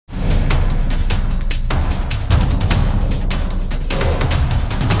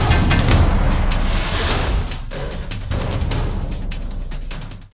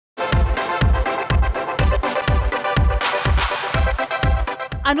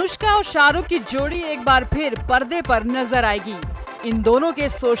अनुष्का और शाहरुख की जोड़ी एक बार फिर पर्दे पर नजर आएगी। इन दोनों के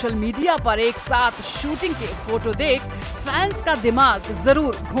सोशल मीडिया पर एक साथ शूटिंग के फोटो देख फैंस का दिमाग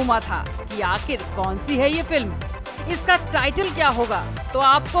जरूर घूमा था कि आखिर कौन सी है ये फिल्म, इसका टाइटल क्या होगा। तो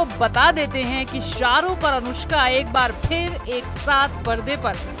आपको बता देते हैं कि शाहरुख और अनुष्का एक बार फिर एक साथ पर्दे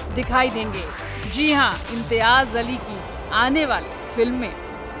पर दिखाई देंगे। जी हाँ, इम्तियाज अली की आने वाली फिल्म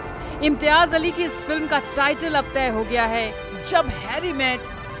में। इम्तियाज अली की इस फिल्म का टाइटल अब तय हो गया है, जब हैरी मेट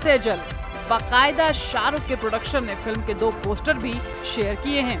सेजल। बाकायदा शाहरुख के प्रोडक्शन ने फिल्म के 2 पोस्टर भी शेयर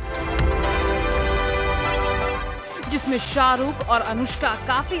किए हैं, जिसमें शाहरुख और अनुष्का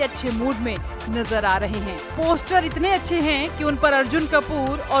काफी अच्छे मूड में नजर आ रहे हैं। पोस्टर इतने अच्छे हैं कि उन पर अर्जुन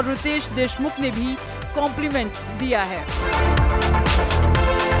कपूर और रितेश देशमुख ने भी कॉम्प्लीमेंट दिया है।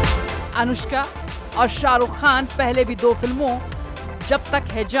 अनुष्का और शाहरुख खान पहले भी 2 फिल्मों जब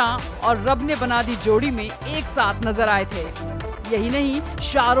तक है जहां और रब ने बना दी जोड़ी में एक साथ नजर आए थे। यही नहीं,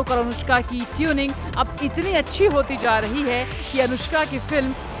 शाहरुख और अनुष्का की ट्यूनिंग अब इतनी अच्छी होती जा रही है कि अनुष्का की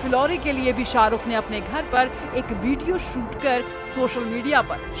फिल्म फिलौरी के लिए भी शाहरुख ने अपने घर पर एक वीडियो शूट कर सोशल मीडिया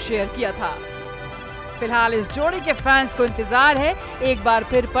पर शेयर किया था। फिलहाल इस जोड़ी के फैंस को इंतजार है एक बार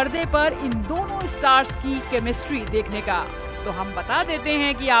फिर पर्दे पर इन दोनों स्टार्स की केमिस्ट्री देखने का। तो हम बता देते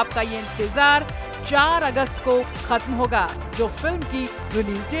हैं कि आपका ये इंतजार 4 अगस्त को खत्म होगा, जो फिल्म की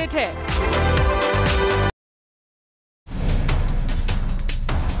रिलीज डेट है।